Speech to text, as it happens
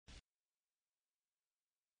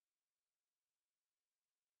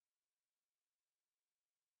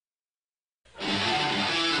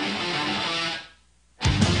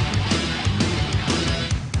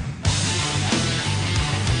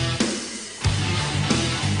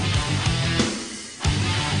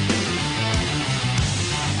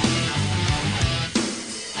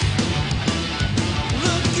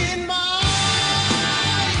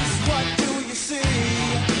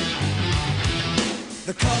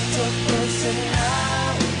cult of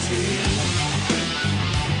personality.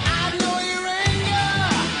 I know your anger,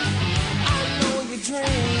 I know your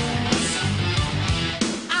dreams.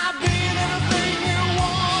 I've been everything you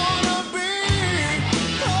wanna be.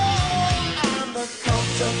 Oh, I'm the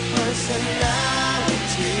cult of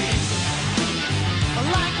personality.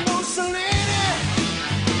 Like Mussolini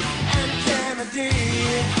and Kennedy,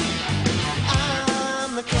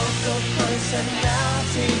 I'm the cult of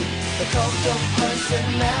personality. The cult of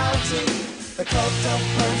personality. The cult of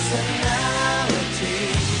personality.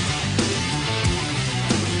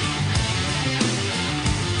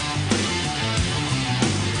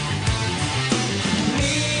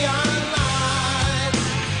 Neon lights,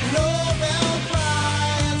 Nobel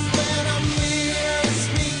Prize, when a mirror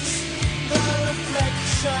speaks, the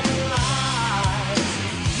reflection lies.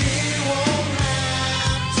 You won't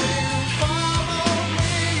have to follow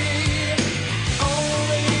me.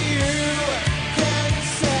 Only you can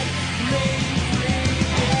set me free.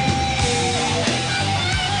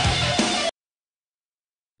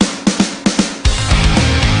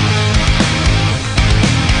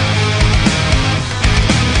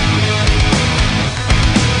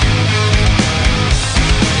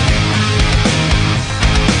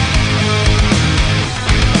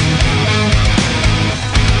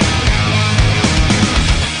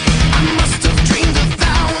 I must have dreamed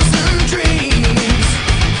 1,000 dreams,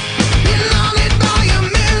 been haunted by a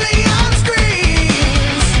million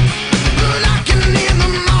screams, but I can hear the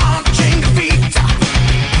marching feet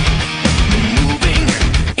moving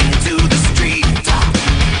into the street.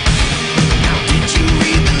 Now did you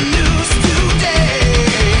read the news today?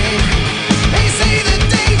 They say the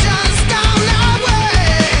danger's gone away,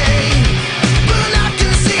 but I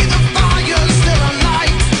can see the fire still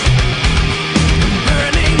alight,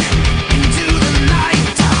 burning into the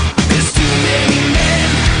night. There's too many men,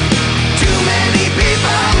 too many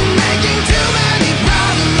people making too many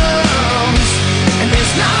problems, and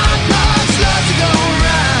there's not much love to go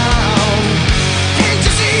around. Can't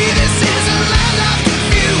you see this is a land of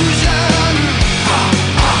confusion?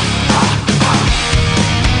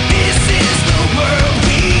 This is the world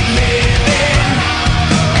we live in,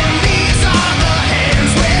 and these are the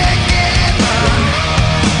hands we're given.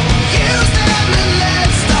 Use them and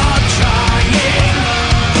let's start trying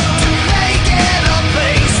to make it a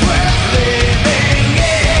place worth living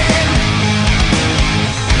in.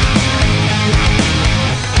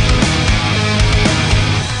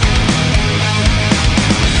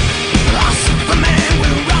 Oh, Superman,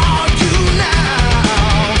 where are you now?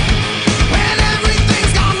 When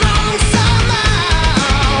everything's gone wrong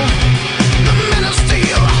somehow. The men of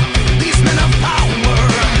steel, these men of power,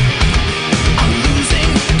 are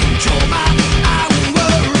losing control by the hour.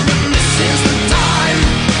 And this is the time,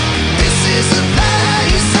 this is the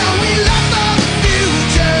place, and we left for the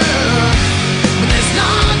future. But there's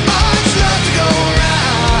not much love to go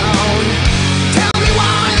around. Tell me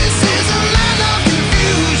why this is a land of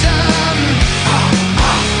confusion.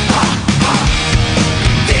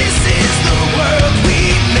 This is the world we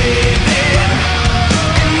live in,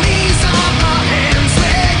 and these are the hands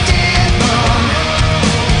we're given.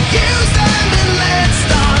 Use them and let's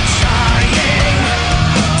start trying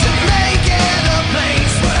to make it a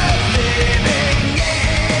place worth living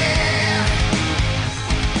in.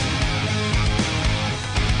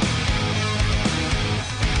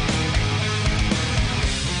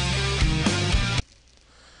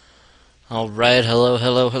 Alright,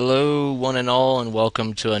 hello, one and all, and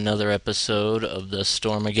welcome to another episode of the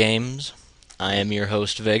Storm of Games. I am your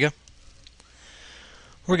host, Vega.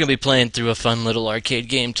 We're going to be playing through a fun little arcade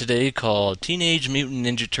game today called Teenage Mutant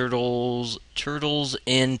Ninja Turtles, Turtles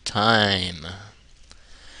in Time.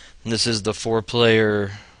 And this is the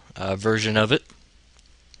 4-player version of it.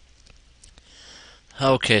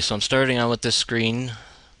 Okay, so I'm starting out with this screen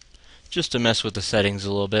just to mess with the settings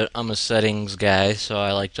a little bit. I'm a settings guy, so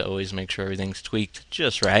I like to always make sure everything's tweaked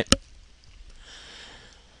just right.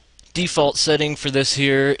 Default setting for this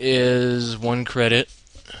here is 1 credit.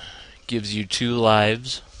 Gives you 2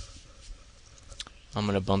 lives. I'm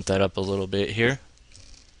going to bump that up a little bit here.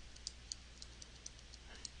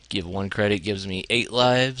 Give 1 credit gives me 8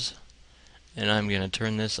 lives. And I'm going to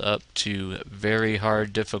turn this up to very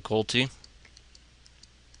hard difficulty.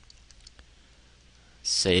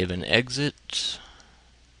 Save and exit.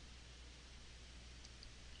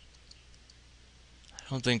 I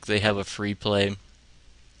don't think they have a free play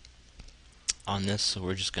on this, so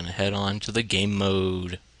we're just going to head on to the game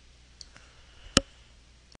mode.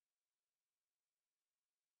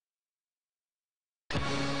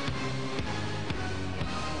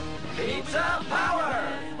 Pizza power!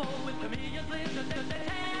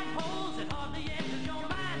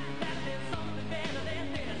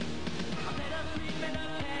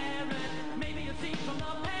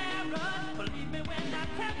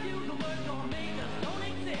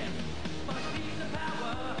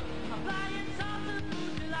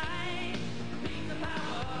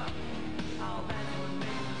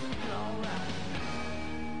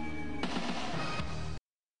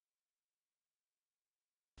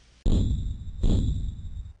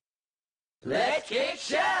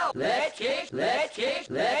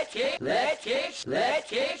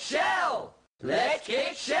 shell.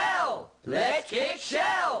 Let it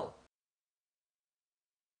shell.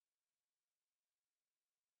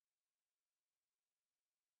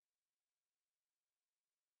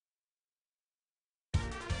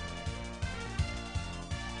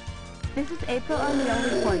 This is April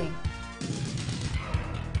O'Neil reporting.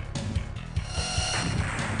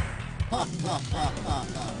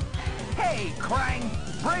 Hey, Krang!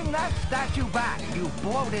 Bring that statue back, you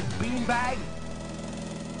bloated beanbag!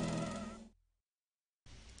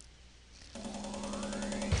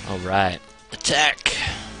 Alright. Attack!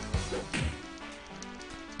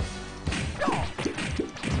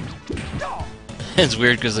 It's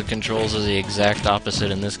weird because the controls are the exact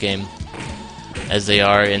opposite in this game as they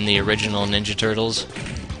are in the original Ninja Turtles.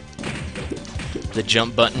 The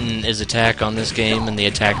jump button is attack on this game, and the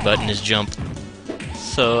attack button is jump.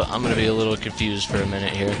 So I'm going to be a little confused for a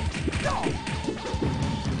minute here.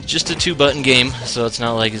 Just a 2-button game, so it's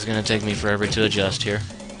not like it's going to take me forever to adjust here.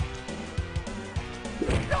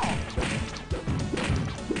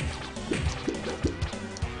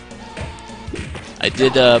 I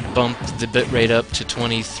did bump the bitrate up to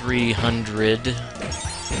 2300.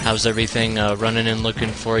 How's everything running and looking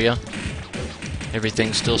for you?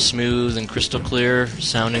 Everything's still smooth and crystal clear,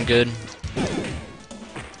 sounding good?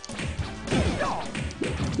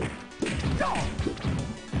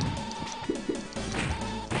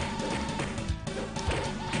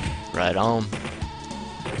 Right on.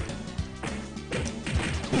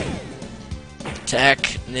 Attack,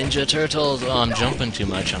 Ninja Turtles! Oh, I'm jumping too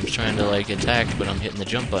much. I'm trying to, like, attack, but I'm hitting the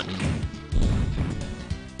jump button.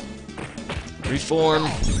 Reform!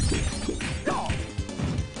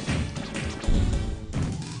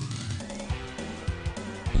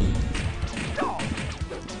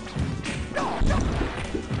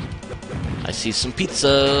 I see some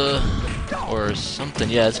pizza! Or something.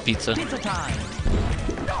 Yeah, it's pizza. Pizza time!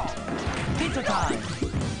 Pizza time!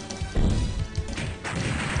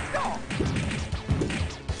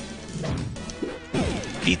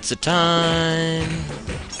 Pizza time!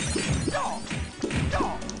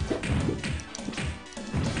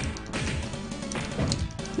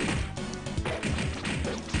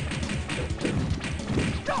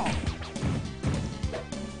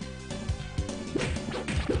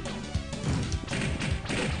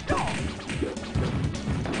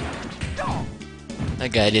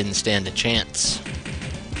 That guy didn't stand a chance.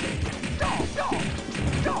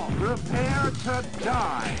 Prepare to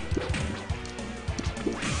die!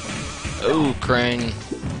 Oh, Krang.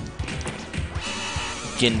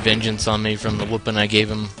 Getting vengeance on me from the whooping I gave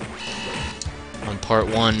him on part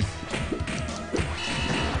 1.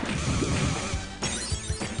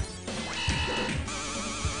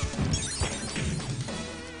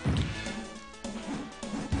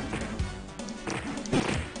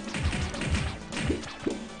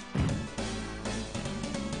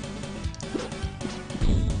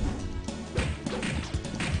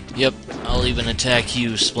 Yep, I'll even attack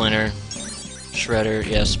you, Splinter. Shredder,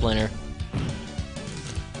 yeah, Splinter.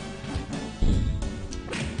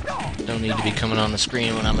 Don't need to be coming on the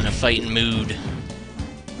screen when I'm in a fighting mood.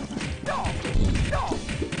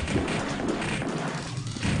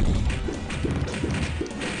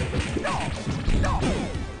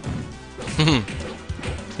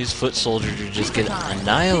 These foot soldiers are just getting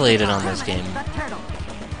annihilated on this game.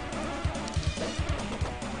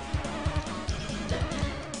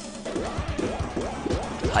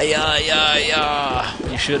 Hi-ya-ya-ya!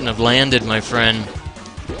 You shouldn't have landed, my friend.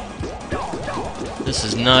 This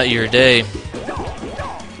is not your day.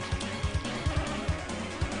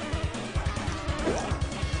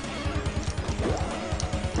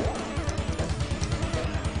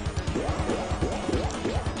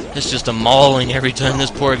 It's just a mauling every time this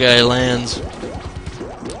poor guy lands.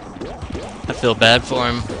 I feel bad for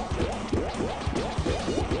him.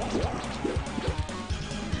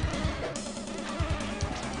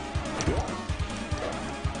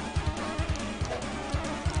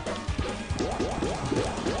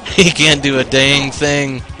 He can't do a dang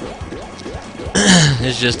thing.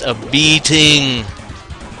 It's just a beating.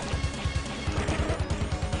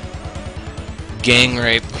 Gang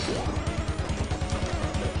rape.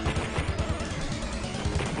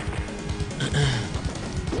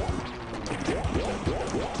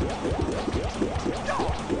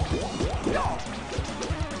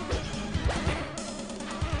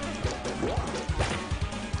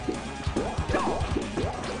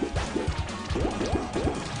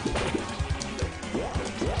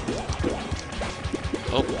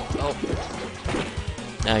 Oh.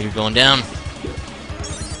 Now you're going down.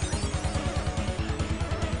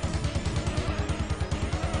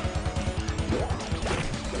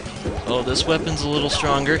 Oh, this weapon's a little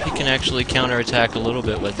stronger. He can actually counterattack a little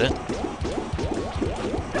bit with it.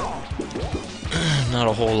 Not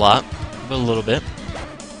a whole lot, but a little bit.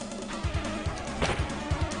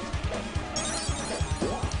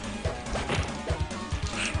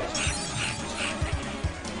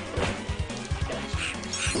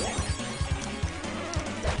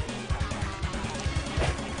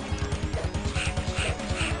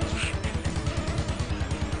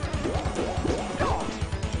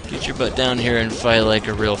 Get your butt down here and fight like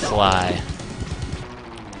a real fly.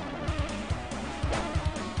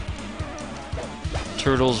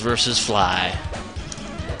 Turtles versus fly.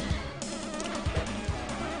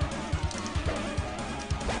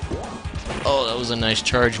 Oh, that was a nice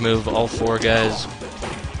charge move, all four guys.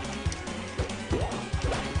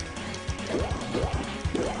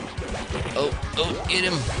 Oh, get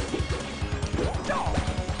him.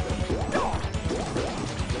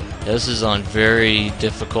 This is on very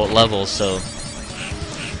difficult levels, so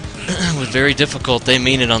with very difficult, they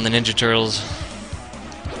mean it on the Ninja Turtles.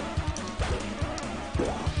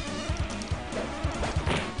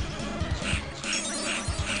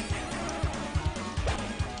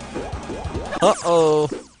 Uh-oh.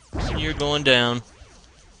 You're going down.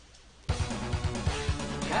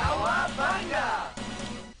 Cowabunga!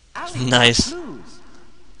 Nice.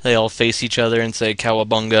 They all face each other and say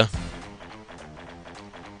Cowabunga.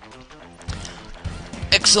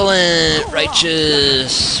 Excellent!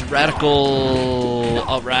 Righteous! Radical!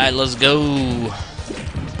 Alright, let's go!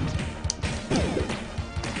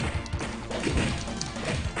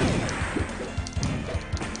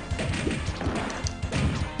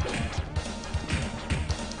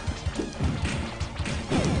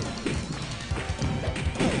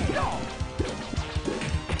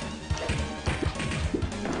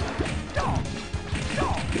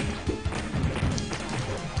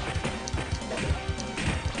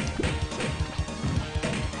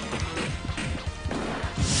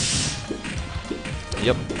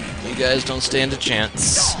 Yep, you guys don't stand a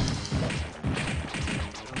chance.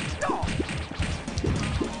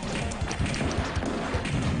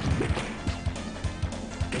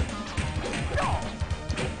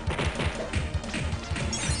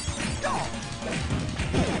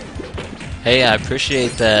 Hey, I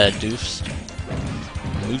appreciate that, Doofs.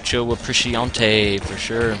 Mucho appreciante, for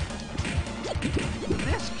sure.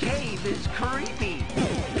 This cave is creepy.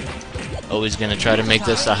 Always gonna try to make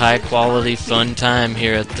this a high-quality, fun time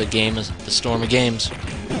here at the the Storm of Games.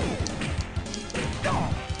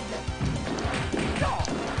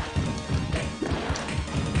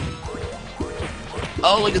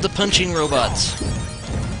 Oh, look at the punching robots.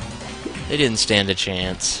 They didn't stand a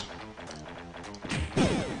chance.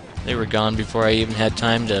 They were gone before I even had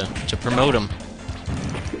time to promote them.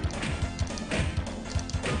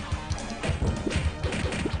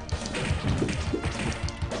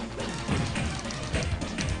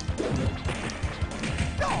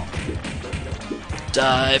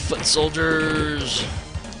 Die, foot soldiers!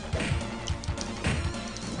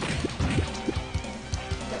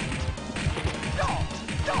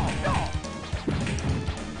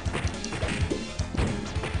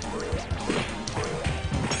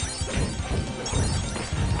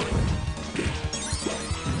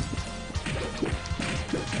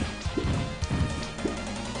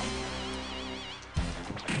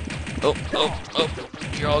 Oh,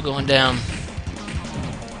 you're all going down.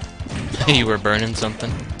 You were burning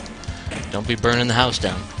something? Don't be burning the house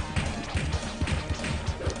down.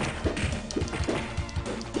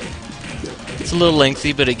 It's a little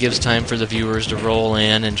lengthy, but it gives time for the viewers to roll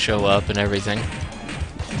in and show up and everything.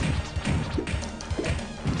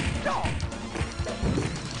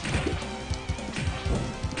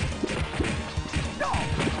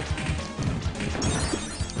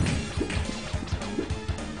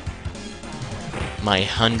 My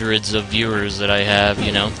hundreds of viewers that I have,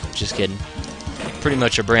 you know, just kidding. Pretty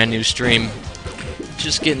much a brand new stream.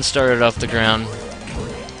 Just getting started off the ground.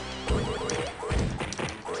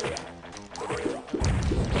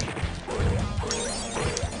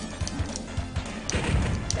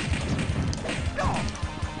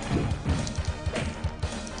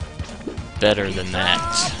 Better than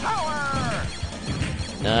that.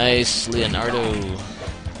 Nice, Leonardo.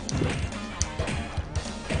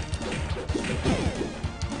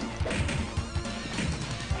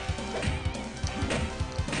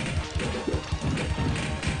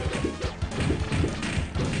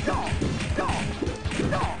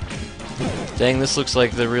 Dang, this looks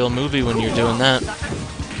like the real movie when you're doing that.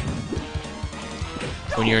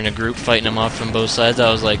 When you're in a group fighting them off from both sides,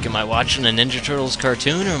 I was like, am I watching a Ninja Turtles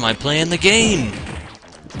cartoon or am I playing the game?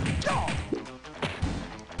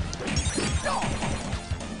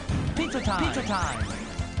 Pizza time. Pizza time.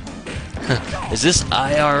 Is this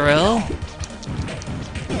IRL?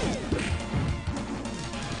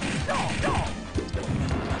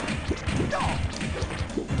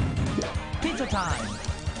 Pizza time.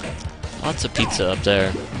 Lots of pizza up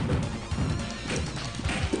there.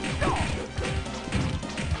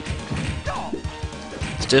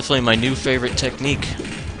 It's definitely my new favorite technique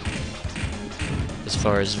as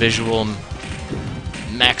far as visual,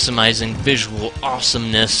 maximizing visual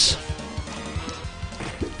awesomeness.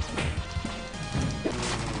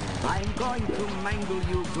 I'm going to mangle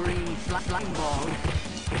you green slime balls.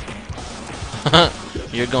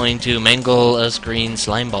 You're going to mangle us green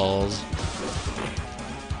slime balls.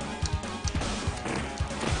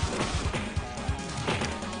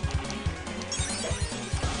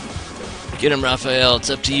 Get him, Raphael. It's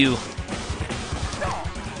up to you.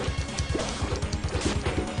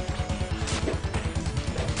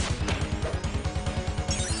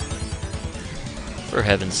 For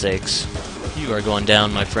heaven's sakes. You are going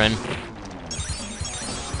down, my friend.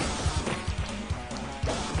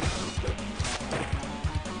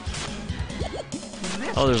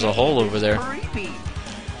 Oh, there's a hole over there. Creepy.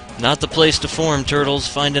 Not the place to form, turtles.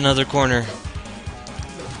 Find another corner.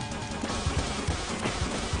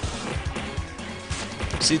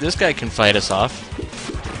 See, this guy can fight us off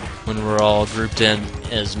when we're all grouped in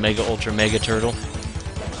as Mega Ultra Mega Turtle.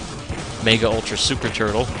 Mega Ultra Super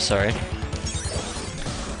Turtle, sorry.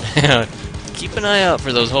 Keep an eye out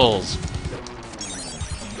for those holes.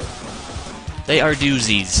 They are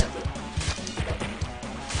doozies.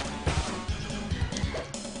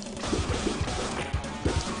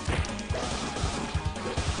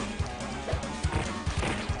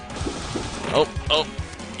 Oh,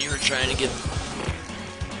 you were trying to get...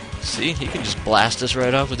 See, he can just blast us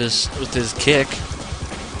right off with his kick.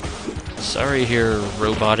 Sorry here,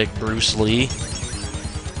 robotic Bruce Lee.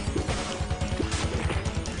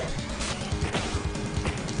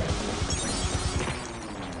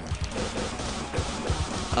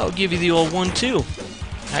 I'll give you the old 1-2.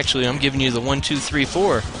 Actually, I'm giving you the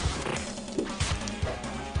 1-2-3-4.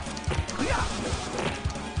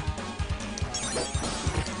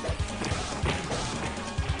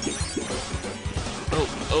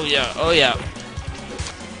 Oh yeah, oh yeah.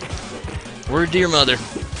 Word to your mother.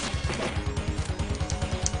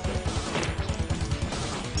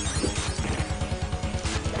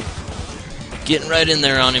 Getting right in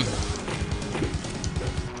there on him.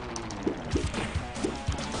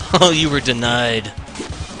 Oh, you were denied.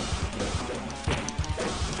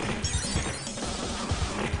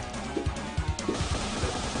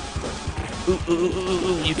 Ooh, ooh, ooh, ooh,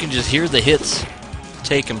 ooh. You can just hear the hits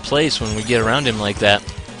taking place when we get around him like that.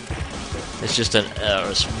 It's just a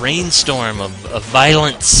rainstorm of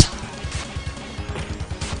violence.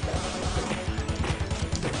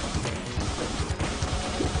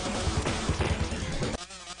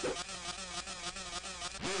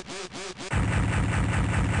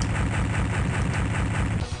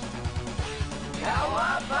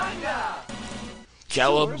 Cowabunga!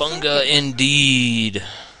 Cowabunga indeed.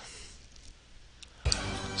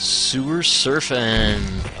 Sewer surfing.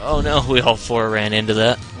 Oh no, we all four ran into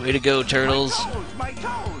that. Way to go, turtles. My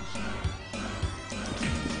toes!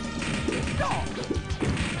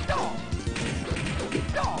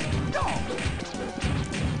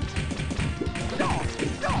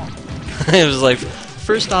 It was like,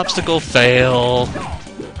 first obstacle, fail.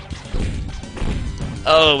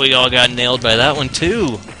 Oh, we all got nailed by that one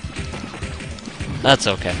too. That's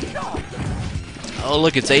okay. Oh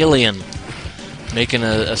look, it's Alien. Making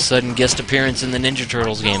a sudden guest appearance in the Ninja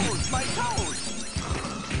Turtles game.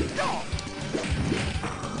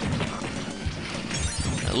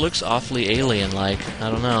 It looks awfully alien-like.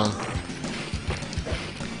 I don't know.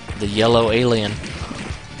 The yellow alien.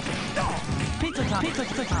 Pizza time!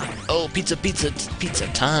 Pizza time! Oh, pizza, pizza, pizza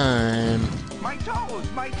time! My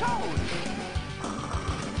toes! My toes!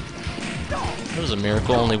 That was a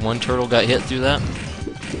miracle. Only one turtle got hit through that.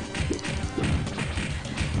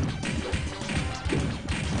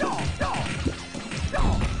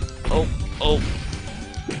 Oh, oh.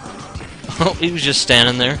 Oh, he was just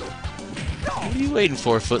standing there. What are you waiting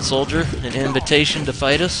for, foot soldier? An invitation to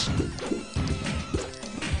fight us?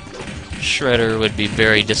 Shredder would be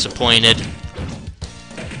very disappointed.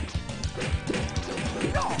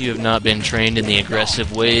 You have not been trained in the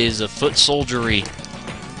aggressive ways of foot soldiery.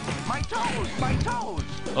 My toes! My toes!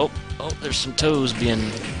 Oh, oh, there's some toes being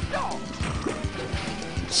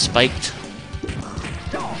spiked.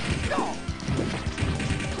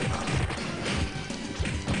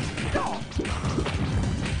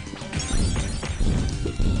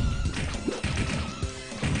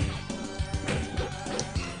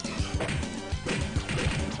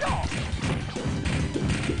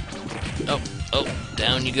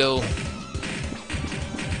 Down you go.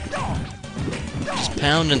 Just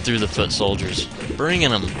pounding through the foot soldiers.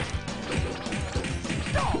 Bringing them.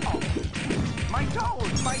 My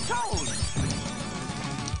toes! My toes!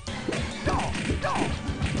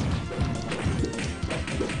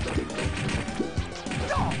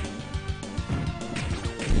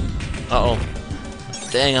 Uh-oh.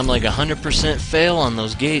 Dang, I'm like 100% fail on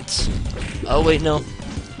those gates. Oh, wait, no.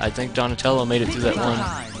 I think Donatello made it through that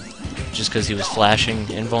one. Just because he was flashing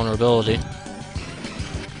invulnerability.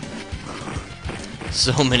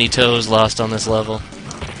 So many toes lost on this level.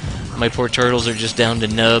 My poor turtles are just down to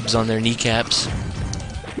nubs on their kneecaps.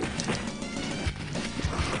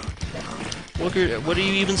 What are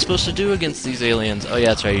you even supposed to do against these aliens? Oh yeah,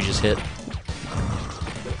 that's right, you just hit.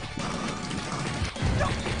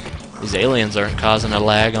 These aliens aren't causing a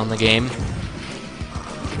lag on the game.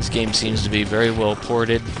 This game seems to be very well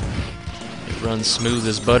ported. It runs smooth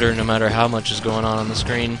as butter no matter how much is going on the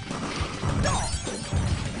screen.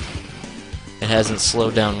 It hasn't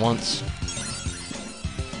slowed down once.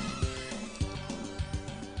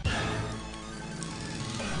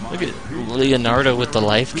 Look at Leonardo with the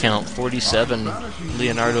life count, 47.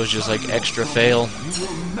 Leonardo's just like extra fail. You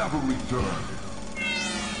will never return.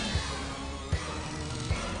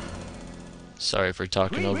 Sorry for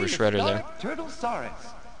talking over Shredder there.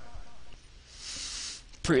 Turtlesaurus.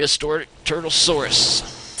 Prehistoric Turtlesaurus.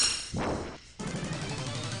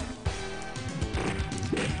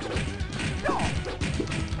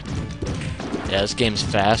 Yeah, this game's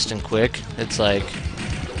fast and quick. It's like...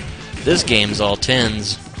 This game's all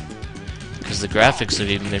 10s. Because the graphics have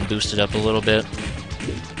even been boosted up a little bit.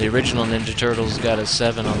 The original Ninja Turtles got a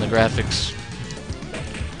 7 on the graphics.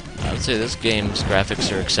 I would say this game's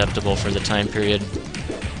graphics are acceptable for the time period.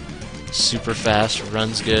 Super fast,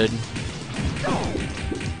 runs good.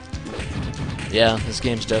 Yeah, this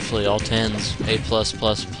game's definitely all 10s. A+++++.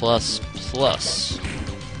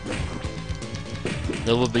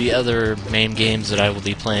 There will be other MAME games that I will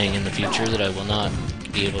be playing in the future that I will not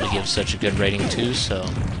be able to give such a good rating to, so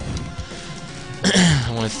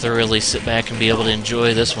I want to thoroughly sit back and be able to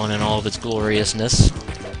enjoy this one in all of its gloriousness.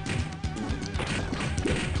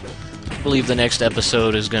 I believe the next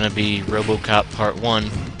episode is going to be RoboCop Part 1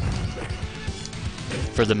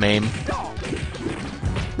 for the MAME.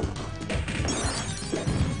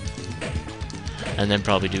 And then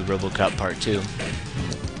probably do RoboCop Part 2.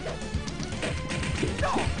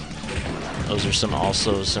 Those are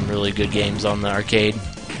also some really good games on the arcade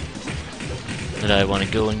that I want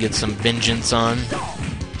to go and get some vengeance on.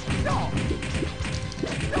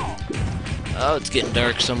 Oh, it's getting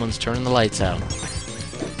dark. Someone's turning the lights out.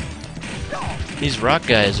 These rock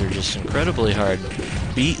guys are just incredibly hard.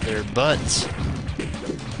 Beat their butts.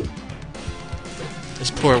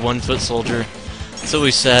 This poor one-foot soldier. It's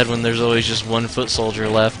always sad when there's always just one foot soldier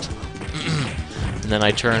left. And then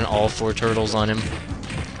I turn all 4 turtles on him.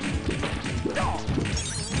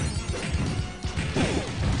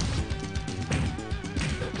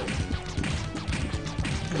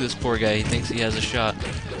 Look at this poor guy, he thinks he has a shot.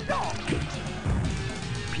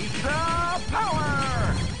 Pizza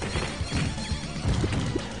power!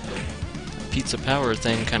 Pizza power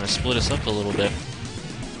thing kind of split us up a little bit.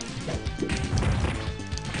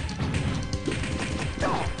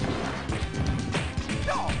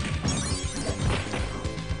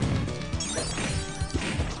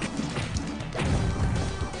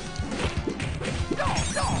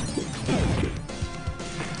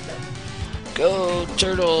 Go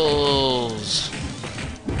Turtles!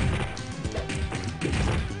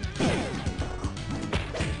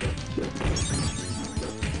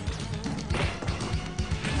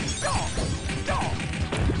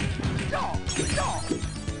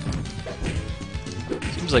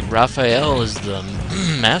 Seems like Raphael is the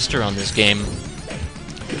master on this game.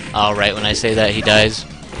 Oh, right, when I say that, he dies.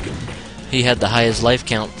 He had the highest life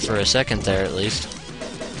count for a second there, at least.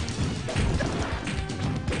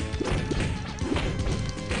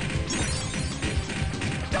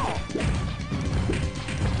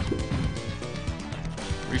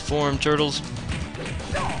 Reform, turtles.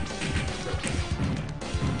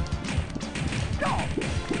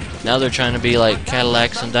 Now they're trying to be like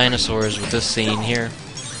Cadillacs and dinosaurs with this scene here.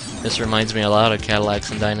 This reminds me a lot of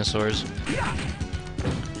Cadillacs and Dinosaurs,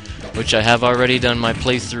 which I have already done my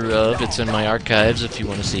playthrough of. It's in my archives if you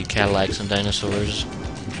want to see Cadillacs and Dinosaurs.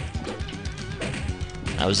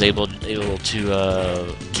 I was able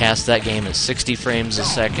to cast that game at 60 frames a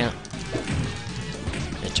second.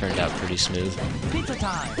 It turned out pretty smooth. Pizza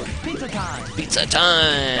time! Pizza time! Pizza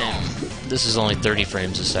time! This is only 30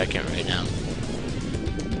 frames a second right now.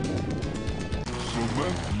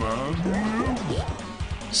 Cement man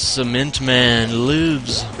lives. Cement Man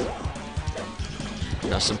lives.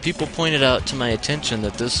 Now, some people pointed out to my attention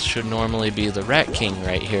that this should normally be the Rat King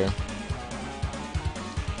right here.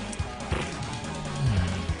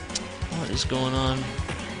 What is going on?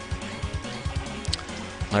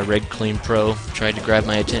 My Red Clean Pro tried to grab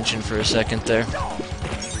my attention for a second there.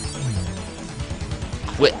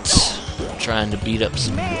 Quit trying to beat up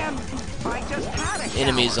some Man, I just had a shower.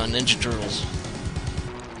 enemies on Ninja Turtles.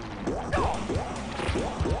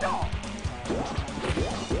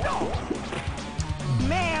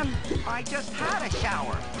 Man, I just had a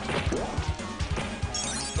shower.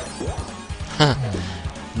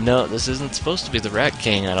 No, this isn't supposed to be the Rat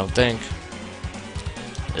King, I don't think.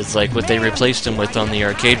 It's like what they replaced him with on the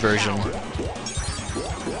arcade version.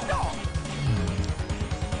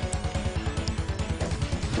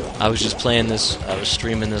 I was just playing this, I was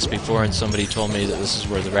streaming this before, and somebody told me that this is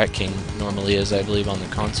where the Rat King normally is, I believe on the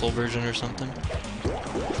console version or something.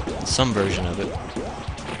 Some version of it.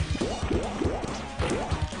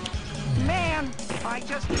 Man, I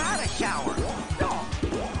just had a shower.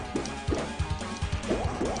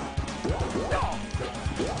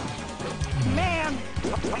 Man,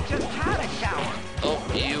 I just had a shower. Oh,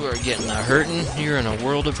 you are getting a hurtin'. You're in a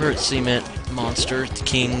world of hurt, Cement Monster, the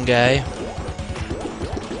King guy.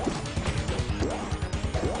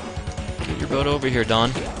 Get your boat over here,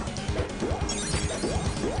 Don.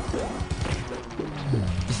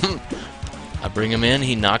 I bring him in,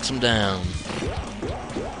 he knocks him down.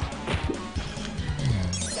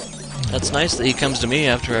 That's nice that he comes to me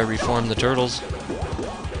after I reform the turtles.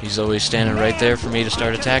 He's always standing right there for me to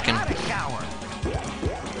start attacking. Had a shower.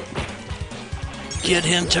 Get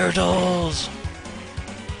him, turtles!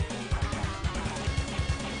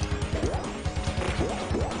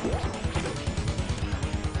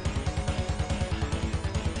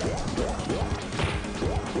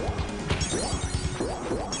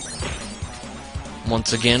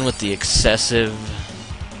 Once again with the excessive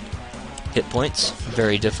hit points.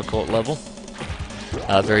 Very difficult level.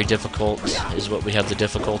 Very difficult is what we have the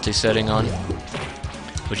difficulty setting on,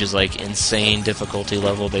 which is like insane difficulty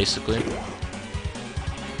level basically.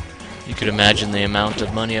 You could imagine the amount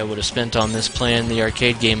of money I would have spent on this playing the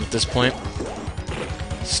arcade game at this point.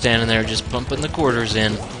 Standing there just pumping the quarters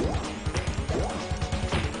in.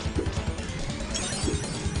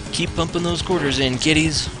 Keep pumping those quarters in,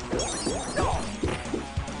 kiddies.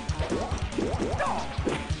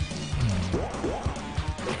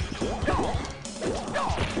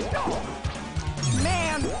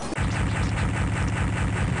 Man,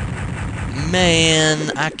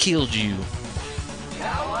 Man, I killed you.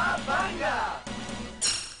 Cowabunga!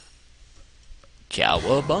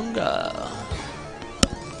 Cowabunga.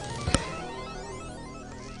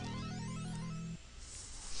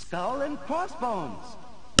 Skull and crossbones.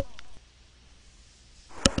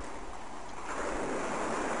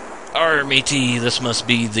 Matey, this must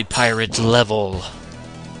be the pirate level.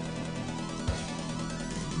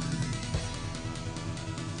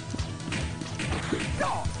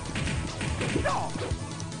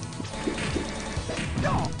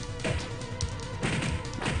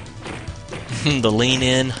 The lean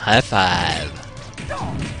in, high five.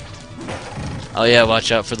 Oh yeah,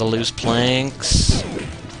 watch out for the loose planks.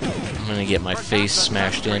 I'm gonna get my face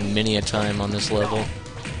smashed in many a time on this level.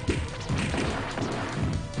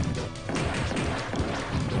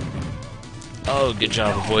 Oh, good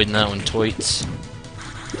job avoiding that one, Toits.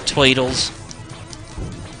 Toitles.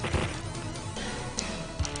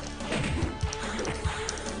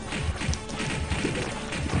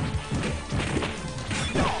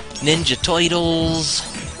 Ninja Toitles.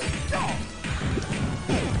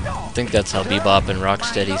 I think that's how Bebop and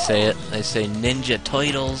Rocksteady say it. They say Ninja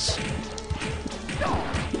Toitles.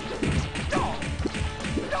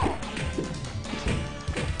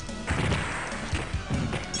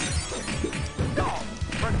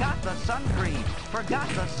 Forgot the sun cream. Forgot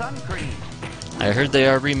the sun cream. I heard they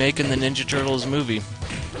are remaking the Ninja Turtles movie.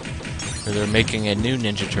 Or they're making a new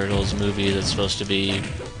Ninja Turtles movie that's supposed to be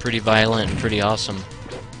pretty violent and pretty awesome.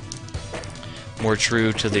 More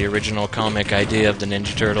true to the original comic idea of the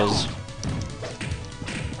Ninja Turtles.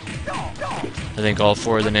 I think all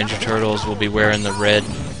four of the Ninja Turtles will be wearing the red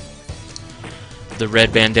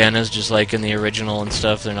bandanas just like in the original and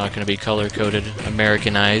stuff. They're not going to be color-coded,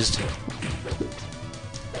 Americanized.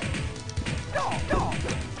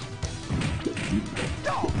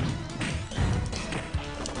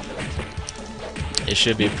 It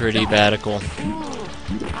should be pretty badical.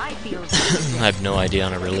 I feel I have no idea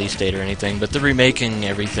on a release date or anything, but they're remaking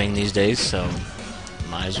everything these days, so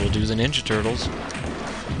might as well do the Ninja Turtles.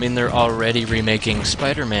 I mean, they're already remaking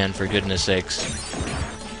Spider-Man, for goodness sakes.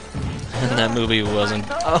 And that movie wasn't...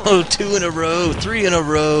 Oh, 2 in a row! 3 in a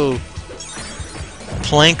row!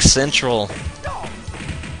 Plank Central.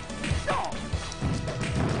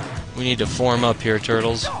 We need to form up here,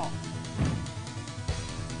 turtles.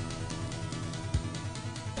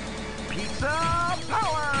 Pizza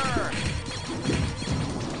power!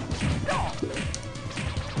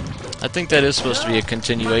 I think that is supposed to be a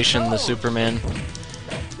continuation, the Superman.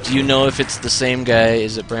 Do you know if it's the same guy?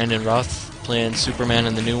 Is it Brandon Roth playing Superman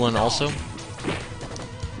in the new one also?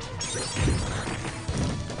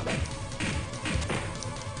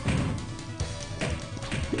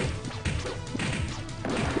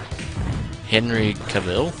 Henry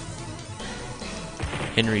Cavill?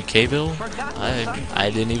 Henry Cavill? I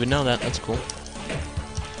didn't even know that. That's cool.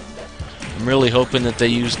 I'm really hoping that they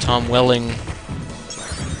use Tom Welling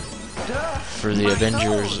for the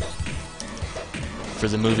Avengers, for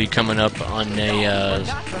the movie coming up on a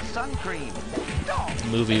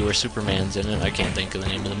movie where Superman's in it. I can't think of the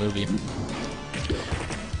name of the movie.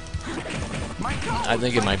 I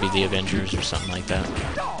think it might be the Avengers or something like that.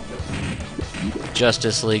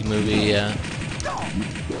 Justice League movie, yeah.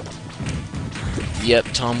 Yep,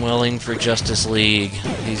 Tom Welling for Justice League.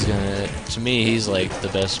 He's gonna... To me, he's like the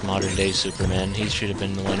best modern-day Superman. He should have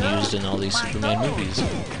been the one used in all these Superman movies.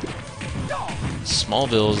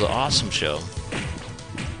 Smallville is an awesome show.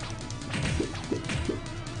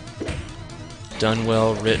 Done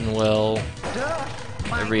well, written well.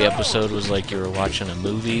 Every episode was like you were watching a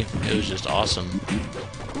movie. It was just awesome.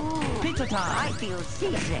 Pizza time. I feel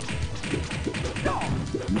seasick.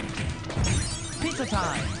 Pizza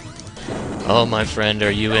time. Oh, my friend,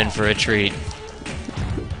 are you in for a treat?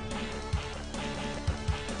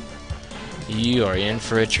 You are in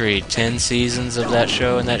for a treat. 10 seasons of that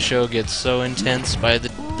show, and that show gets so intense by the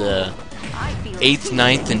 8th,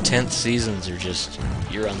 9th, and 10th seasons are just...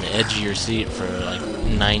 You're on the edge of your seat for like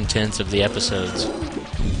 9/10 of the episodes.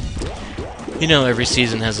 You know, every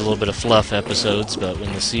season has a little bit of fluff episodes, but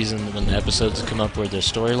when the episodes come up where the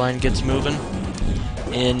storyline gets moving,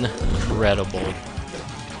 incredible.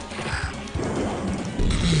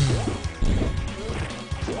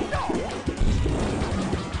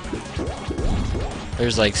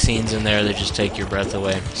 There's like scenes in there that just take your breath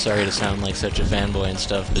away. Sorry to sound like such a fanboy and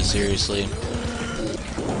stuff, but seriously.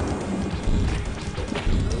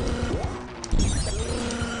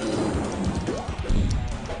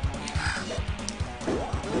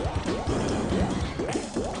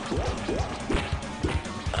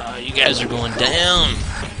 You guys are going down.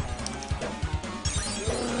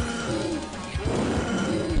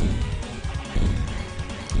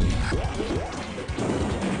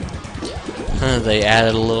 They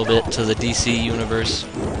added a little bit to the DC universe.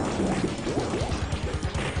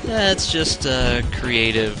 Yeah, it's just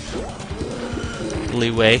creative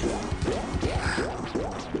leeway.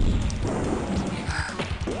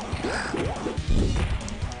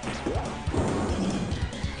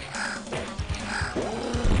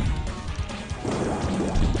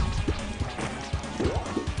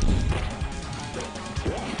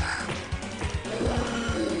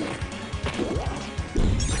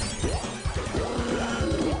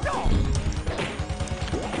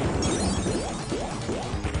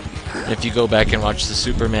 If you go back and watch the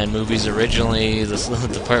Superman movies originally,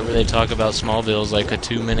 the part where they talk about Smallville is like a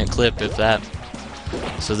 2-minute clip, if that.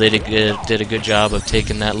 So they did a good job of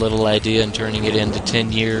taking that little idea and turning it into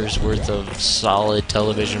 10 years worth of solid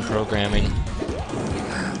television programming.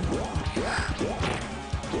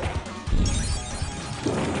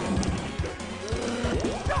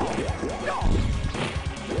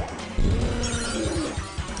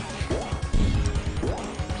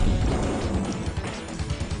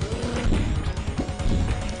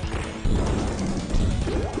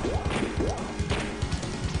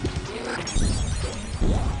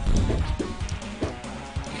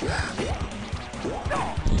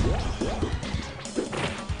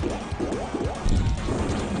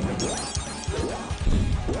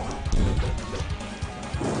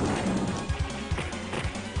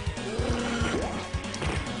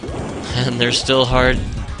 And they're still hard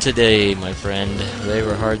today, my friend. They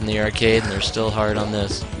were hard in the arcade, and they're still hard on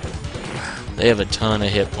this. They have a ton of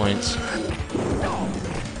hit points.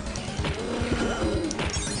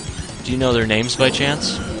 Do you know their names by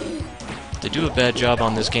chance? They do a bad job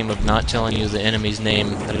on this game of not telling you the enemy's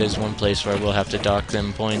name. That is one place where I will have to dock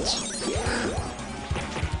them points.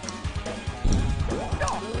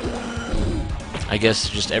 I guess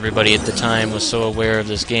just everybody at the time was so aware of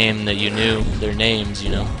this game that you knew their names,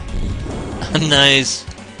 you know. Nice!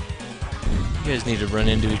 You guys need to run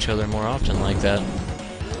into each other more often like that.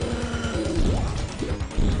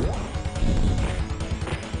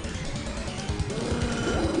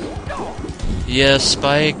 Yeah,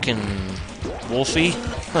 Spike and Wolfie.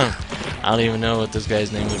 Huh. I don't even know what this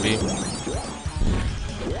guy's name would be.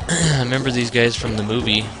 I remember these guys from the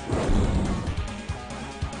movie.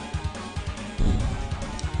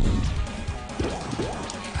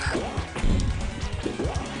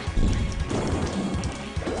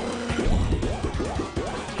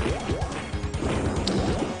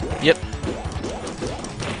 Yep.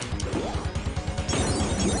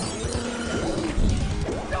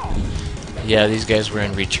 Yeah, these guys were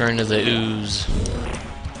in Return of the Ooze,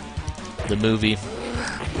 the movie.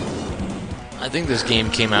 I think this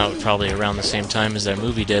game came out probably around the same time as that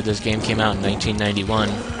movie did. This game came out in 1991.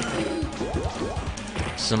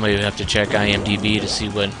 Somebody would have to check IMDb to see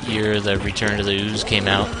what year the Return of the Ooze came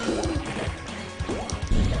out.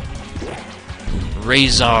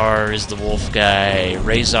 Razor is the wolf guy.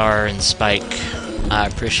 Razor and Spike. I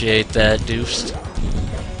appreciate that, Doofst.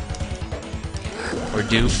 Or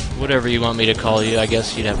Doof. Whatever you want me to call you. I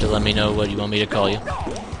guess you'd have to let me know what you want me to call you.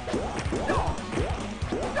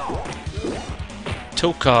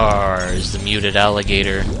 Tokar is the muted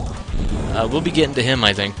alligator. We'll be getting to him,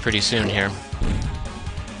 I think, pretty soon here.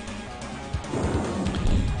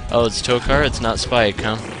 Oh, it's Tokar? It's not Spike,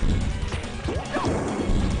 huh?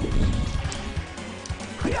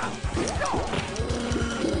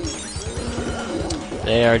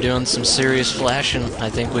 They are doing some serious flashing. I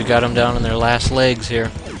think we got them down on their last legs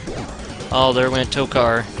here. Oh, there went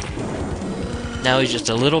Tokar. Now he's just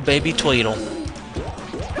a little baby Tweedle.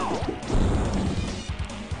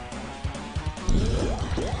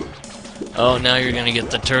 Oh, now you're gonna get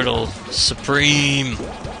the Turtle Supreme.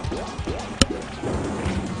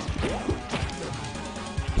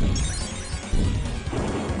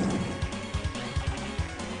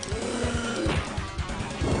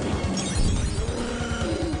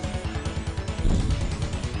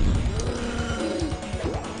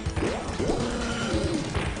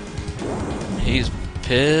 He's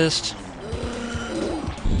pissed.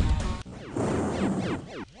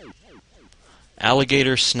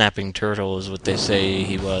 Alligator snapping turtle is what they say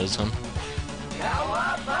he was, huh?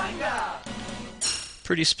 Cowabunga!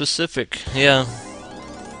 Pretty specific, yeah.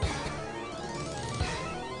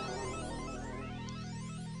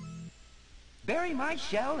 Bury my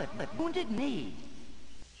shell at Wounded Knee.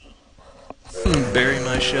 Bury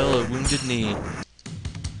my shell at Wounded Knee.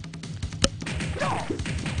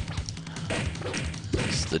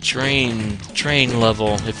 It's the train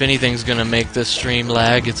level. If anything's gonna make this stream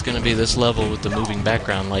lag, it's gonna be this level with the moving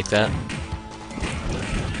background like that.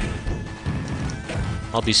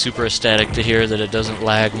 I'll be super ecstatic to hear that it doesn't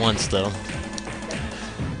lag once, though.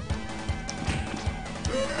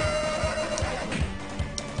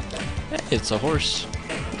 Hey, it's a horse.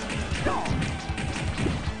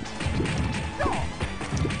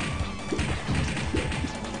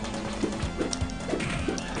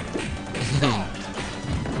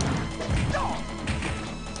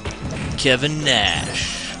 Kevin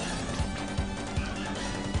Nash.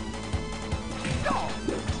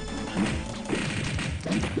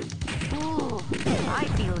 Ooh, I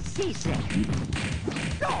feel seasick.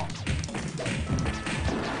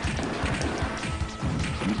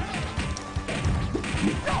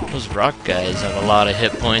 Those rock guys have a lot of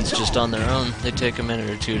hit points just on their own. They take a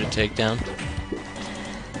minute or two to take down.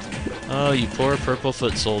 Oh, you poor purple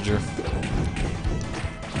foot soldier.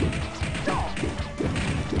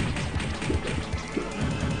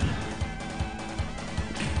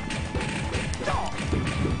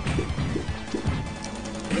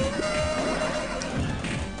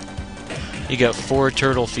 You got 4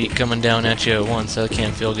 turtle feet coming down at you at once. That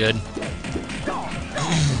can't feel good.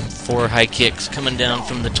 4 high kicks coming down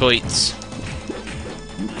from the toits.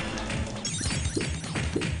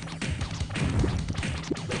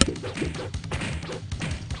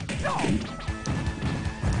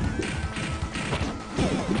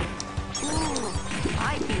 Ooh,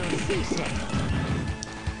 I feel seasick.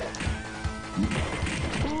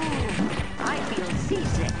 Ooh, I feel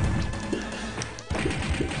seasick.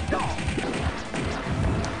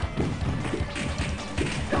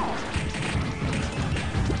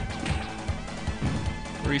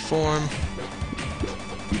 Reform.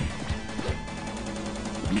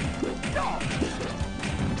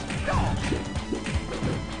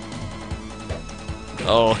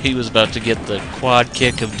 Oh, he was about to get the quad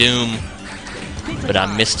kick of doom, but I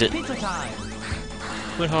missed it. Pizza time.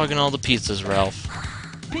 Quit hogging all the pizzas, Ralph.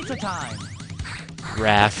 Pizza time.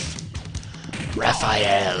 Raphael.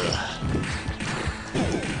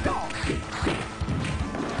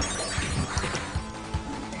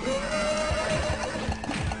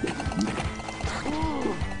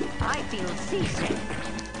 Ooh, I feel seasick.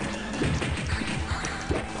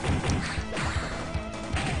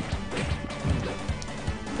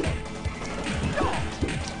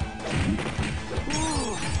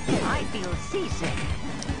 seasick.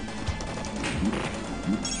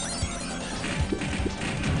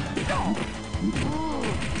 Ooh,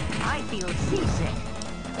 I feel seasick.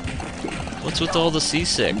 What's with all the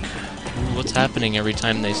seasick? Ooh, what's happening every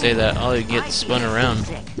time they say that? Oh, you get spun around.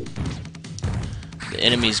 Seasick. The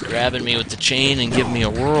enemy's grabbing me with the chain and giving me a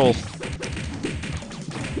whirl.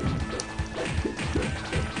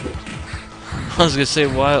 I was gonna say,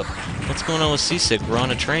 what's going on with seasick? We're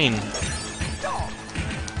on a train.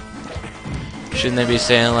 Shouldn't they be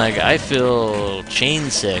saying, like, I feel chain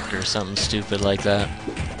sick or something stupid like that?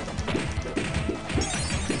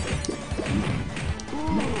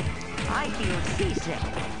 Ooh, I feel seasick.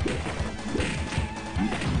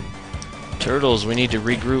 Turtles, we need to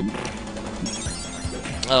regroup.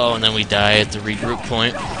 Oh, and then we die at the regroup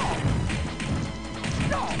point.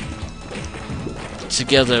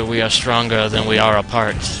 Together we are stronger than we are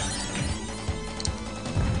apart. Ooh,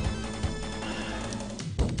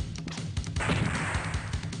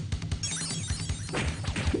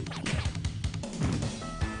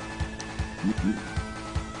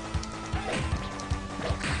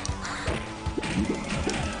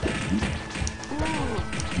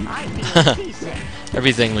 I feel seasick.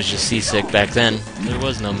 Everything was just seasick back then. There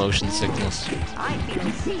was no motion sickness. I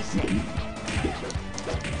feel seasick.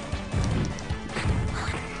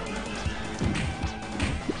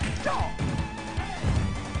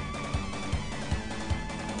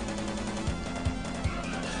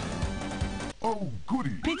 Oh,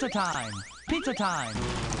 goody. Pizza time! Pizza time!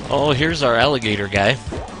 Oh, here's our alligator guy.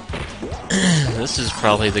 This is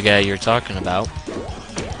probably the guy you're talking about.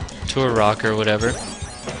 Tour Rock or whatever.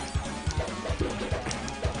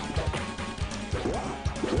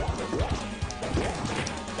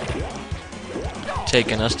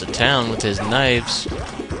 Taking us to town with his knives.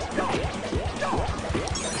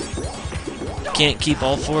 Can't keep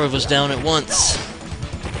all four of us down at once.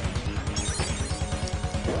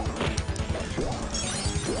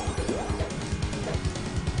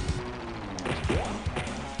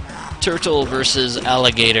 Turtle versus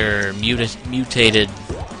alligator, mutated.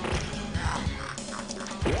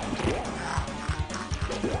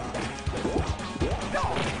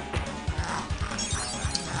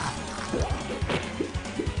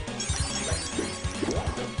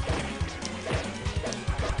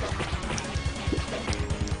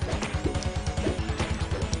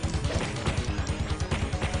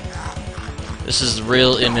 This is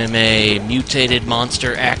real MMA, mutated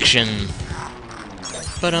monster action.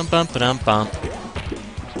 Ba-dum bum ba-dum bum.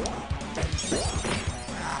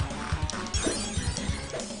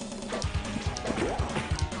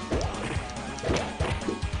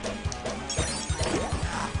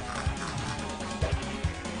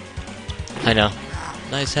 I know.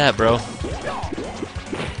 Nice hat, bro.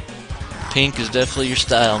 Pink is definitely your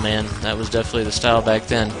style, man. That was definitely the style back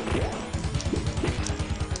then.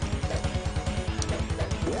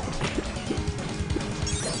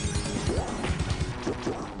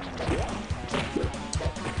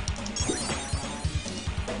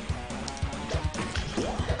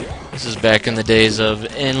 This is back in the days of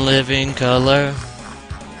In Living Color.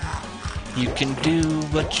 You can do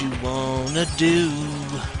what you wanna do.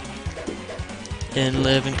 In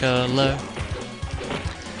Living Color.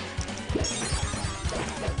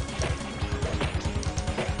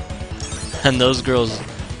 And those girls,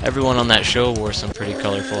 everyone on that show wore some pretty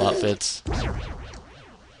colorful outfits.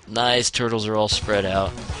 Nice, turtles are all spread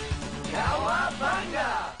out.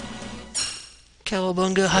 Cowabunga!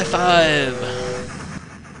 Cowabunga, high five!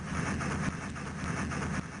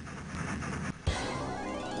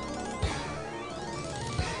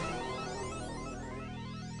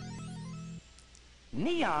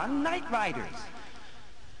 Neon Night Riders.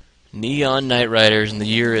 Neon Knight Riders, and the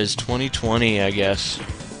year is 2020, I guess.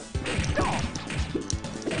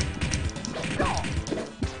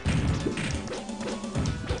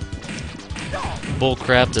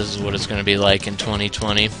 Bullcrap, this is what it's going to be like in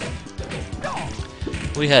 2020.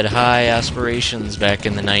 We had high aspirations back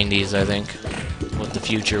in the 90s, I think. What the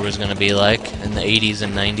future was going to be like in the 80s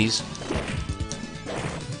and 90s.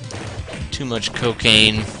 Too much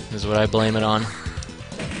cocaine is what I blame it on.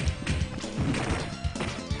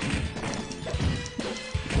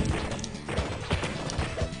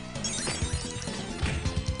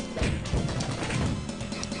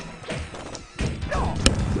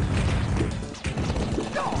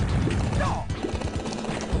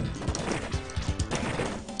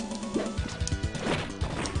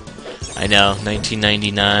 I know,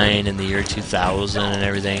 1999 and the year 2000 and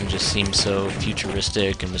everything just seems so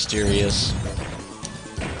futuristic and mysterious.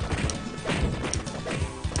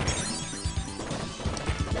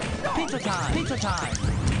 Pizza time! Pizza time!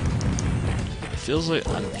 Feels like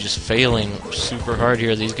I'm just failing super hard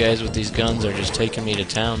here. These guys with these guns are just taking me to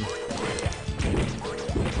town.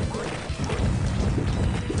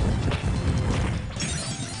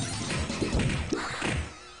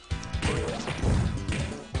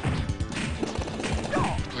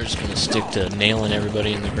 We're just gonna stick to nailing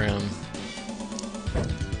everybody in the ground.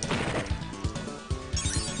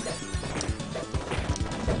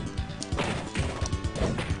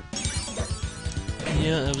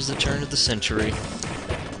 Yeah, that was the turn of the century.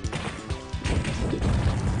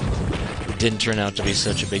 It didn't turn out to be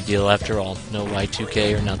such a big deal after all. No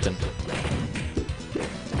Y2K or nothing.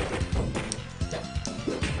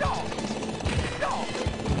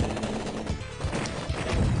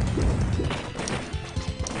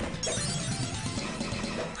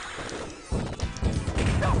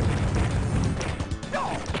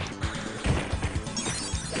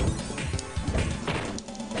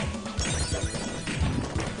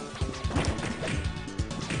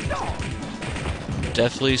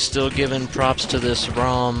 Definitely still giving props to this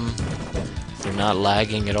ROM for not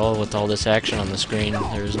lagging at all with all this action on the screen.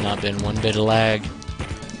 There's not been one bit of lag.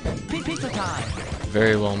 Pizza time.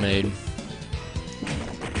 Very well made.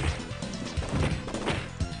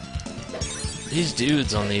 These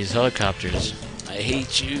dudes on these helicopters, I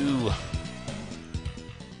hate you.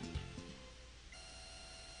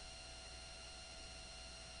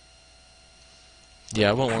 Yeah,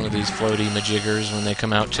 I want one of these floaty majiggers when they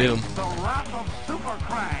come out too. The wrath of Super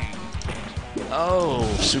Krang.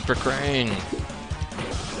 Oh, Super Crane.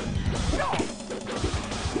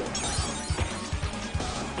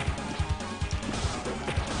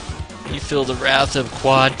 You feel the wrath of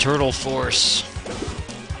Quad Turtle Force.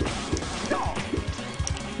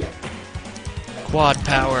 Quad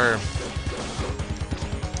power.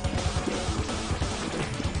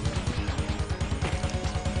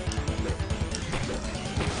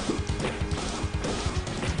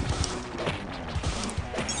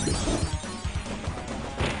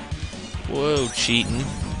 Whoa, cheating.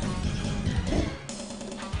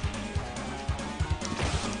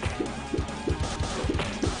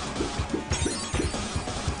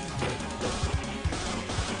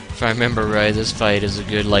 If I remember right, this fight is a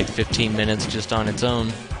good like 15 minutes just on its own.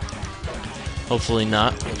 Hopefully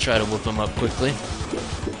not. We'll try to whoop him up quickly.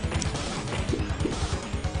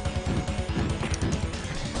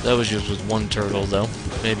 That was just with one turtle though.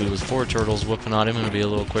 Maybe with 4 turtles whooping on him it'll be a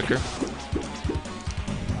little quicker.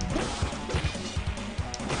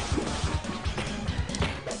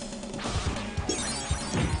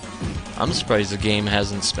 I'm surprised the game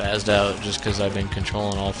hasn't spazzed out just because I've been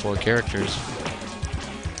controlling all 4 characters.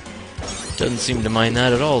 Doesn't seem to mind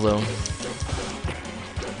that at all, though.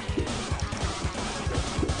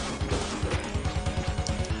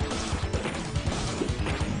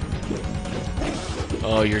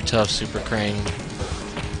 Oh, you're tough, Super Krang.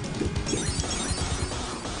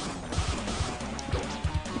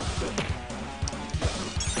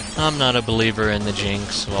 I'm not a believer in the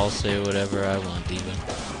jinx, so I'll say whatever I want, Diva.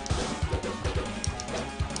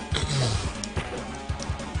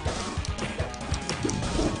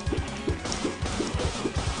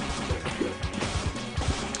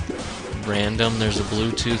 Random, there's a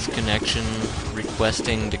Bluetooth connection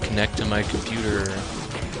requesting to connect to my computer.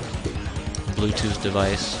 Bluetooth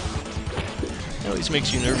device. It always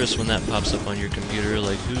makes you nervous when that pops up on your computer,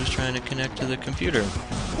 like who's trying to connect to the computer?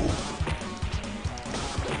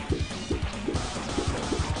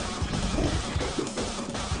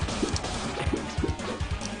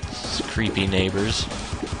 It's creepy neighbors.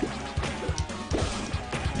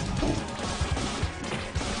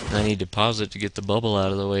 I need to pause it to get the bubble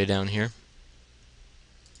out of the way down here.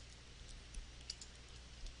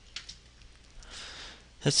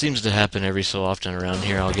 That seems to happen every so often around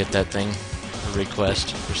here. I'll get that thing, a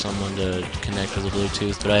request for someone to connect with the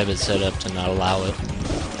Bluetooth, but I have it set up to not allow it.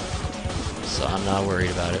 So I'm not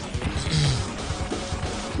worried about it.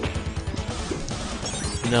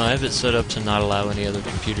 No, I have it set up to not allow any other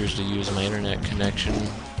computers to use my internet connection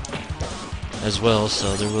as well,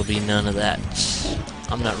 so there will be none of that.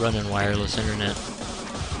 I'm not running wireless internet.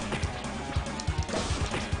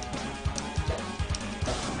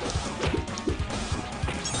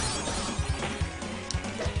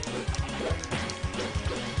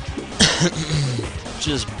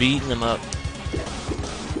 Just beating them up.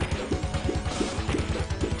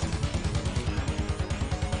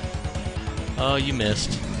 Oh, you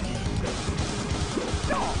missed.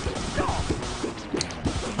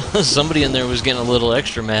 Somebody in there was getting a little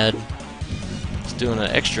extra mad. It's doing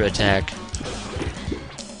an extra attack.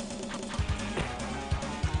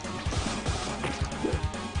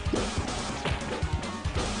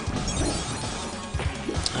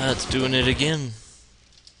 It's doing it again.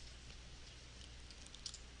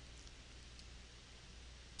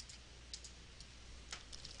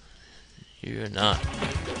 You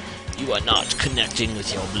are not connecting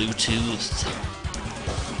with your Bluetooth.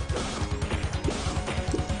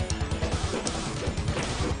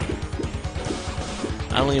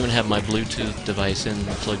 I don't even have my Bluetooth device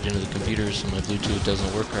plugged into the computer, so my Bluetooth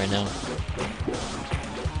doesn't work right now.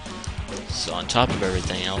 So on top of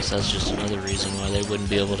everything else, that's just another reason why they wouldn't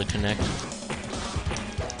be able to connect.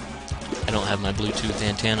 I don't have my Bluetooth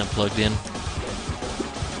antenna plugged in.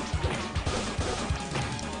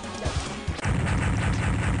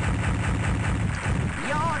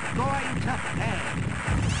 You're going to pay.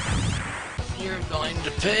 You're going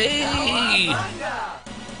to pay! Cowabunga!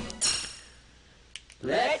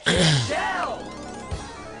 Let yourself!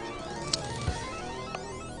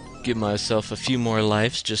 Give myself a few more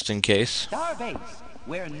lives just in case. Starbase,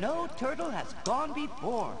 where no turtle has gone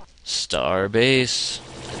before. Starbase.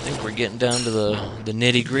 I think we're getting down to the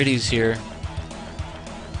nitty gritties here.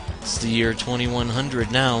 It's the year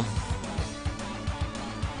 2100 now.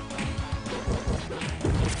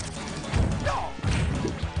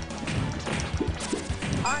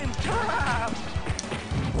 I'm trapped!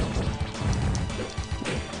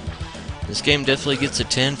 This game definitely gets a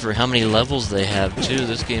 10 for how many levels they have, too.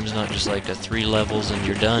 This game's not just like a 3 levels and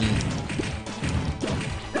you're done.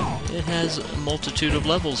 It has a multitude of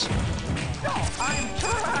levels. I'm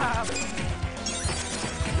trapped!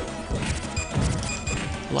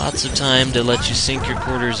 Lots of time to let you sink your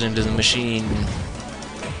quarters into the machine.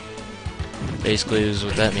 Basically is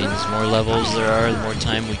what that means. The more levels there are, the more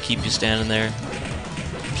time we keep you standing there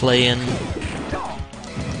playing.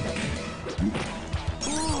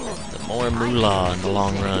 The more moolah in the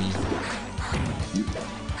long run.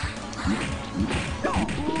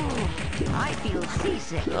 I feel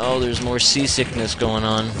seasick. Oh, there's more seasickness going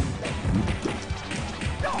on.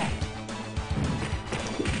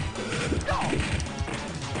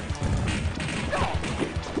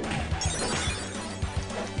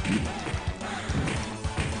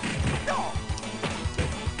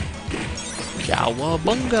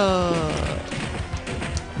 Cowabunga!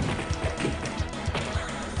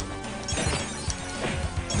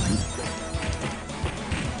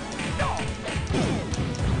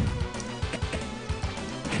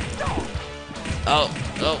 Oh.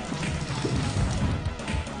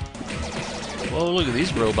 Whoa, look at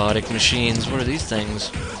these robotic machines. What are these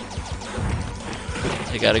things?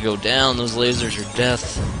 They gotta go down. Those lasers are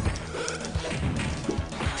death.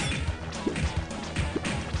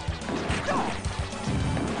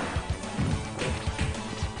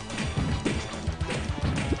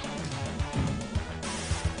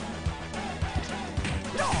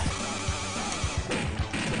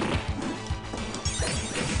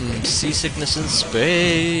 Seasickness in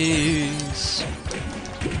space.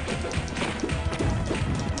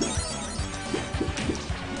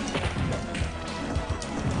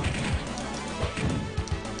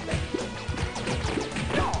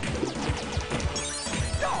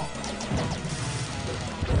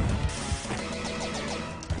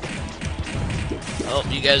 Oh,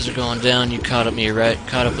 you guys are going down. You caught up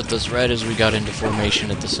with us right as we got into formation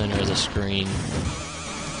at the center of the screen.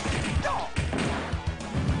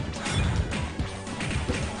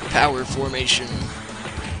 Power formation.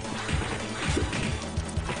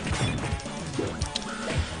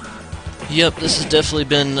 Yep, this has definitely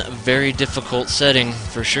been a very difficult setting,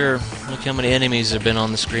 for sure. Look how many enemies have been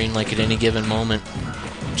on the screen, like, at any given moment.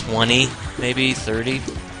 20, maybe 30.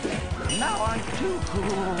 Now I'm too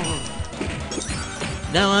cool.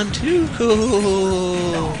 Now I'm too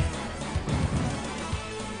cool.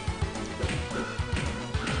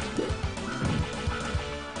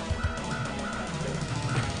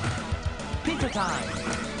 Pizza time.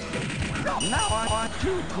 Now I'm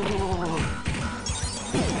too cool.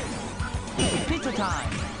 Pizza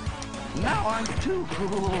time. Now I'm too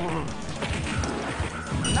cool.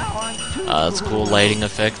 Now I'm too That's a cool lighting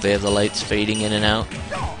effect. They have the lights fading in and out.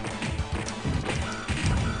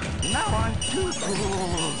 Now I'm too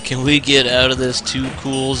cool. Can we get out of this too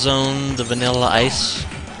cool zone, the vanilla ice?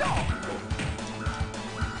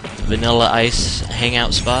 The vanilla ice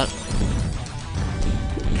hangout spot?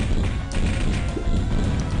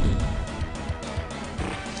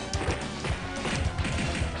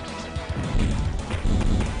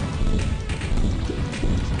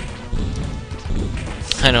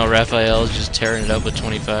 I know Raphael's just tearing it up with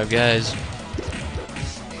 25 guys.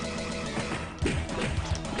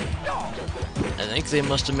 I think they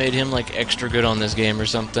must have made him like extra good on this game or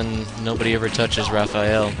something. Nobody ever touches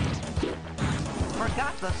Raphael.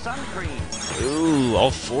 Forgot the sun cream. Ooh,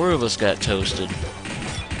 all 4 of us got toasted.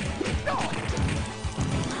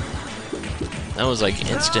 That was like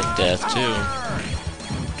instant death, too.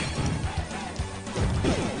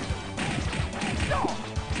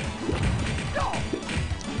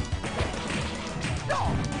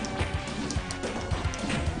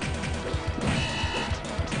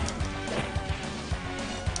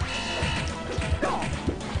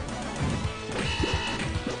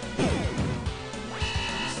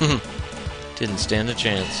 Didn't stand a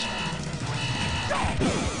chance.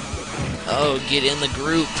 Oh, get in the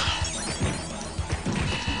group.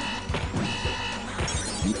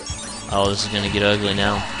 Oh, this is gonna get ugly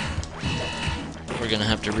now. We're gonna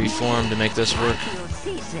have to reform to make this work. I feel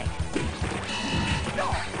seasick.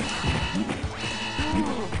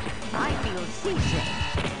 Ooh, I feel seasick.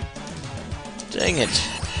 Dang it.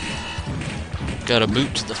 Got a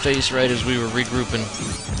boot to the face right as we were regrouping.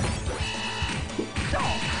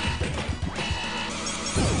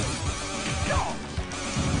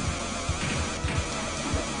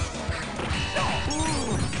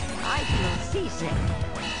 Ooh, I feel seasick.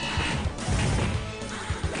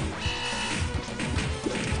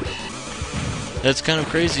 That's kind of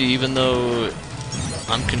crazy, even though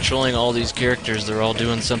I'm controlling all these characters, they're all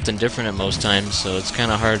doing something different at most times, so it's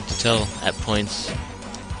kind of hard to tell at points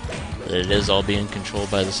that it is all being controlled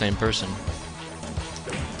by the same person.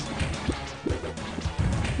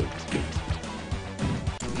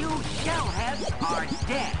 You shellheads are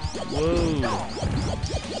dead. Whoa!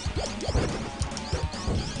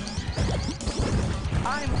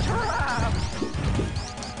 I'm trapped.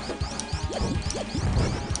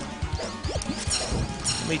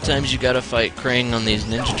 How many times you gotta fight Krang on these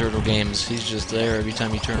Ninja Turtle games? He's just there every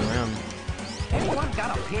time you turn around. Anyone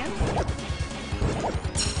got a pin?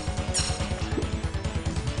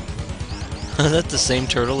 Is that the same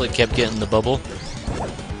turtle that kept getting the bubble?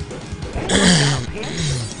 Anyone got a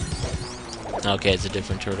pin? Okay, it's a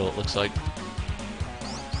different turtle, it looks like.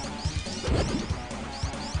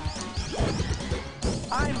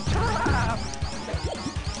 I'm trapped.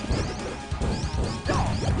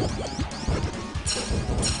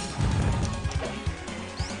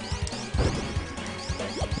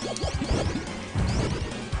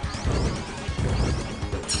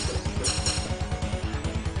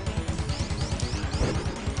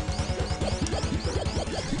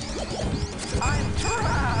 I'm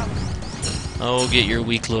trapped. Oh, get your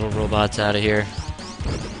weak little robots out of here.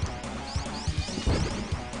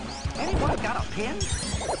 Anyone got a pin?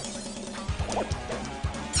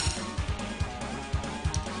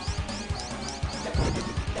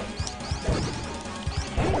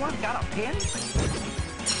 Anyone got a pin?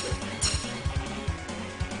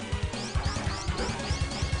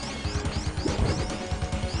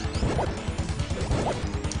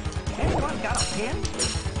 Anyone got a pin?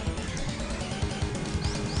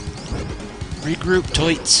 Regroup,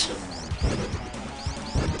 toits.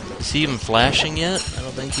 Is he even flashing yet? I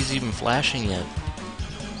don't think he's even flashing yet.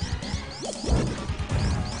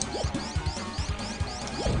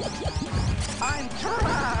 I'm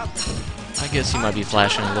trapped. I guess he might be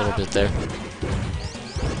flashing a little bit there.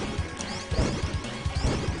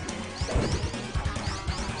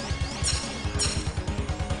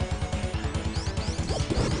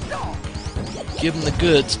 Give him the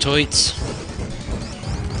goods, toits.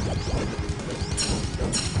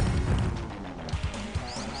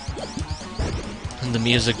 And the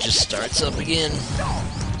music just starts up again.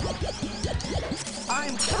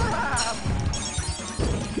 I'm trapped.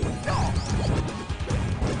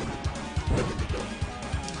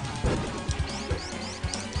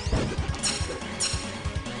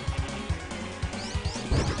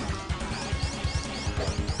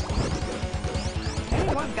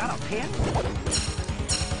 Anyone got a pin?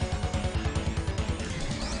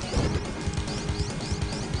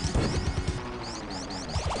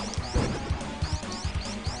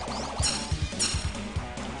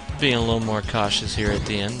 Being a little more cautious here at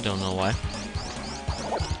the end, don't know why.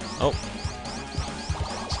 Oh.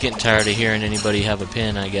 It's getting tired of hearing anybody have a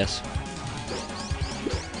pin, I guess.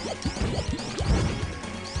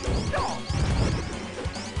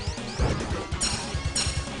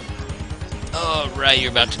 Oh, right,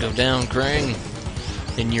 you're about to go down, Krang.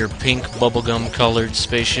 In your pink bubblegum colored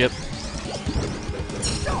spaceship.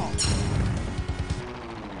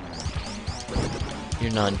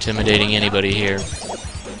 You're not intimidating anybody here.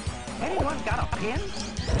 Anyone got a pin?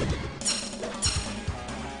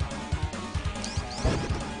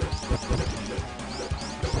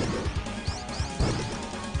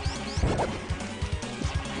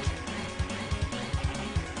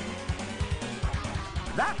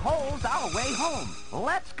 That hole's our way home.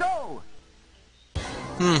 Let's go.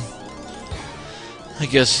 I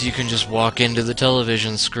guess you can just walk into the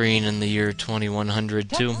television screen in the year 2100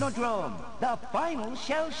 too. Technodrome, the final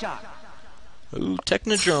shell shock. Ooh,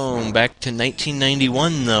 Technodrome, back to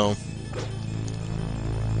 1991 though.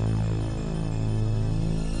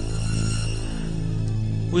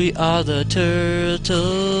 We are the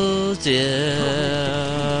turtles,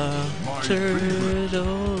 yeah.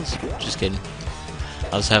 Turtles. Just kidding.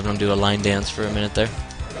 I was having them do a line dance for a minute there.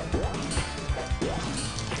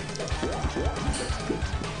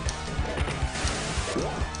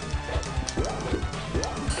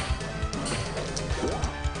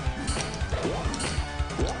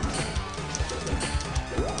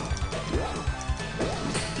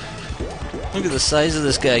 Look at the size of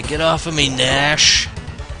this guy. Get off of me, Nash.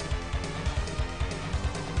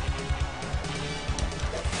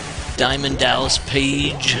 Diamond Dallas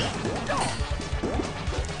Page.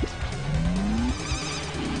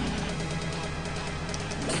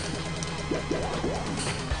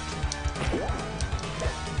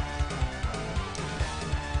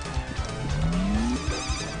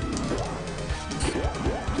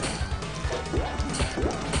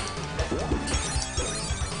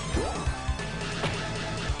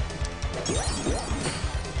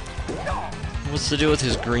 What's to do with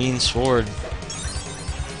his green sword?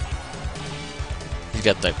 He's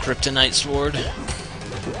got the kryptonite sword.